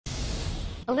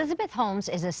Elizabeth Holmes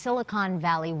is a Silicon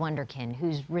Valley wonderkin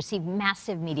who's received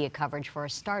massive media coverage for a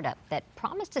startup that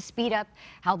promised to speed up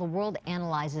how the world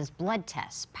analyzes blood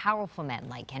tests. Powerful men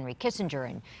like Henry Kissinger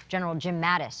and General Jim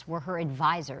Mattis were her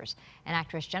advisors, and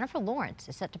actress Jennifer Lawrence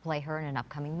is set to play her in an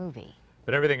upcoming movie.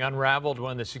 But everything unraveled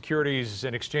when the Securities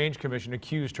and Exchange Commission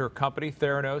accused her company,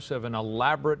 Theranos, of an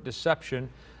elaborate deception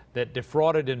that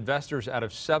defrauded investors out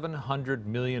of $700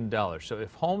 million. So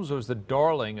if Holmes was the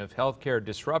darling of healthcare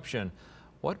disruption,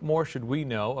 what more should we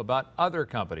know about other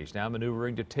companies now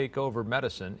maneuvering to take over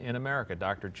medicine in America?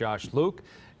 Dr. Josh Luke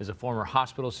is a former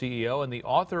hospital CEO and the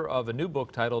author of a new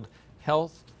book titled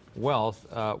Health, Wealth.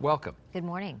 Welcome. Good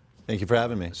morning. Thank you for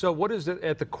having me. So what is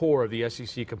at the core of the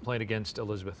SEC complaint against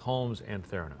Elizabeth Holmes and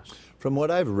Theranos? From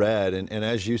what I've read, and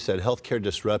as you said, healthcare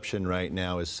disruption right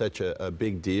now is such a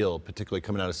big deal, particularly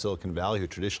coming out of Silicon Valley, who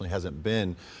traditionally hasn't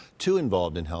been too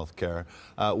involved in healthcare.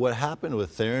 What happened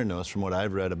with Theranos, from what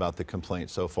I've read about the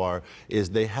complaint so far, is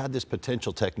they had this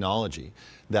potential technology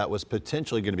that was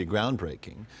potentially going to be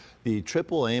groundbreaking. The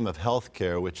triple aim of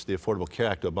healthcare, which the Affordable Care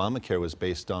Act, Obamacare, was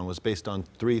based on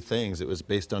three things. It was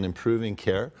based on improving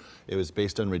care, it was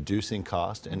based on reducing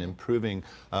cost, and improving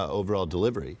overall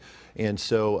delivery. And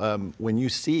so when you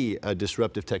see a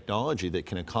disruptive technology that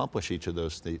can accomplish each of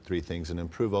those three things and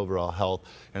improve overall health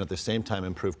and at the same time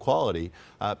improve quality,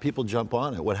 people jump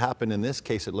on it. What happened in this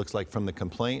case, it looks like from the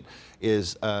complaint,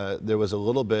 is there was a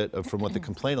little bit of, from what the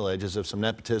complaint alleges, of some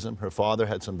nepotism. Her father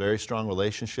had some very strong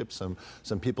relationships,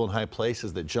 some people in high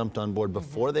places that jumped on board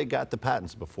before they got the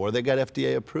patents, before they got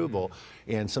FDA approval,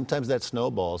 and sometimes that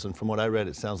snowballs, and from what I read,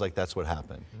 it sounds like that's what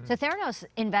happened. So Theranos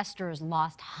investors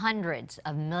lost hundreds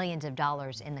of millions of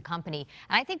dollars in the company,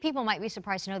 and I think people might be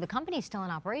surprised to know the company's still in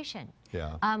operation.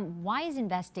 Yeah. Why is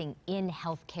investing in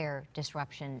healthcare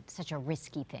disruption such a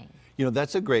risky thing? You know,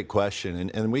 that's a great question,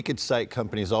 and we could cite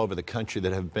companies all over the country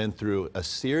that have been through a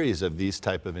series of these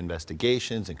type of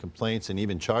investigations and complaints and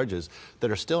even charges that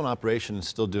are still in operation and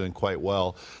still doing quite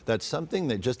well. That's something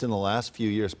that just in the last few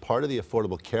years, part of the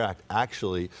Affordable Care Act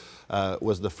actually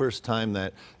was the first time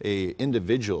that an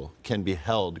individual can be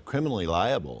held criminally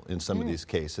liable in some of these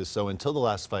cases. So until the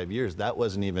last 5 years, that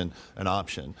wasn't even an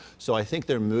option. So I think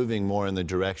they're moving more in the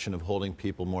direction of holding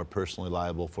people more personally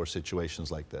liable for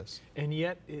situations like this. And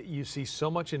yet you see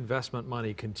so much investment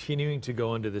money continuing to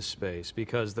go into this space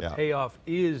because the payoff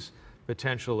is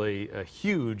potentially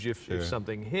huge if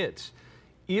something hits.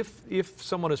 If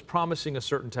someone is promising a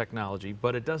certain technology,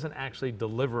 but it doesn't actually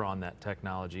deliver on that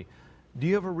technology, do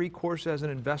you have a recourse as an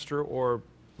investor or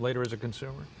later as a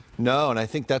consumer? No, and I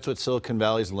think that's what Silicon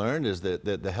Valley's learned is that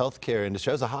the healthcare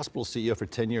industry. I was a hospital CEO for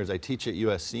 10 years. I teach at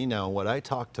USC now, and what I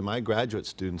talk to my graduate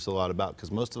students a lot about, because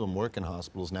most of them work in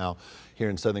hospitals now here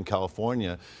in Southern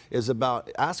California, is about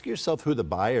ask yourself who the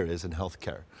buyer is in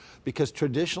healthcare. Because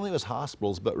traditionally it was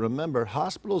hospitals, but remember,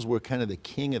 hospitals were kind of the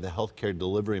king of the healthcare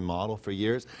delivery model for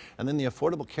years, and then the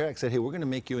Affordable Care Act said, hey, we're going to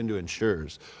make you into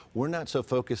insurers. We're not so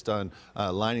focused on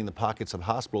lining the pockets of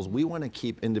hospitals. We want to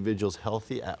keep individuals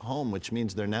healthy at home, which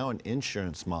means they're now an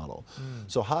insurance model.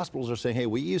 So hospitals are saying, hey,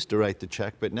 we used to write the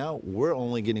check, but now we're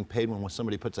only getting paid when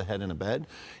somebody puts a head in a bed,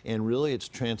 and really it's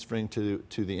transferring to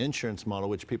the insurance model,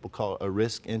 which people call a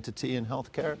risk entity in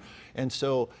healthcare. And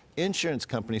so insurance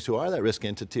companies who are that risk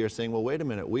entity are saying, well, wait a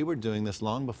minute, we were doing this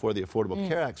long before the Affordable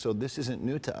Care Act, so this isn't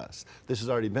new to us. This has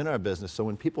already been our business. So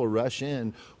when people rush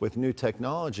in with new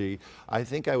technology, I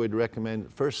think I would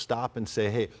recommend first stop and say,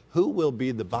 hey, who will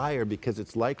be the buyer, because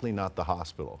it's likely not the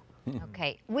hospital.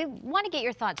 Okay, we want to get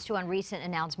your thoughts too on recent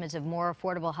announcements of more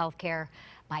affordable health care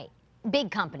by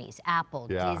big companies, Apple,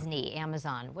 Disney,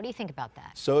 Amazon. What do you think about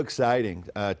that? So exciting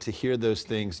to hear those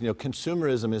things. You know,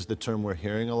 consumerism is the term we're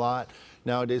hearing a lot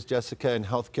nowadays, Jessica, in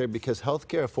healthcare, because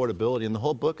healthcare affordability, and the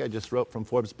whole book I just wrote from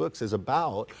Forbes Books is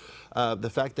about the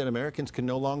fact that Americans can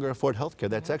no longer afford healthcare.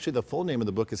 That's actually the full name of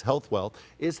the book is Health Wealth.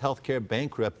 Is healthcare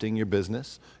bankrupting your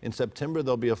business? In September,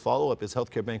 there'll be a follow-up, is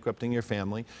healthcare bankrupting your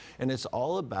family? And it's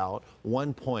all about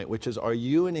one point, which is, are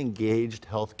you an engaged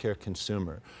healthcare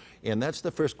consumer? And that's the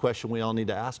first question we all need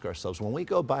to ask ourselves. When we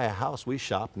go buy a house, we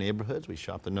shop neighborhoods, we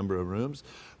shop the number of rooms,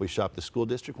 we shop the school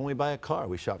district. When we buy a car,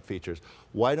 we shop features.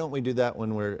 Why don't we do that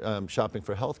when we're shopping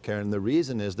for healthcare? And the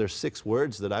reason is there's 6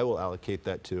 words that I will allocate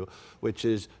that to, which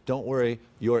is, don't worry,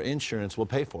 your insurance will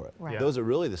pay for it. Right. Those are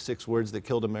really the 6 words that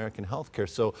killed American healthcare.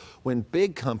 So when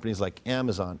big companies like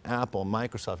Amazon, Apple,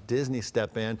 Microsoft, Disney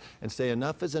step in and say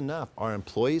enough is enough, our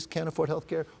employees can't afford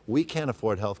healthcare, we can't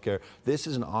afford healthcare, this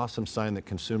is an awesome sign that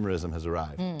consumerism has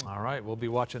arrived. All right, we'll be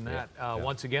watching that.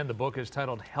 Once again, the book is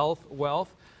titled Health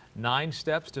Wealth, 9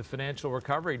 Steps to Financial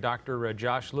Recovery. Dr.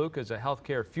 Josh Luke is a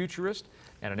healthcare futurist.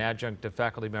 and an adjunct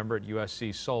faculty member at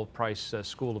USC Sol Price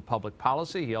School of Public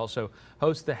Policy. He also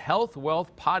hosts the Health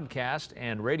Wealth podcast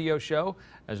and radio show,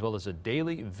 as well as a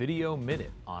daily video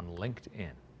minute on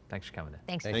LinkedIn. Thanks for coming in.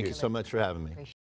 Thanks. Thank you so much for having me.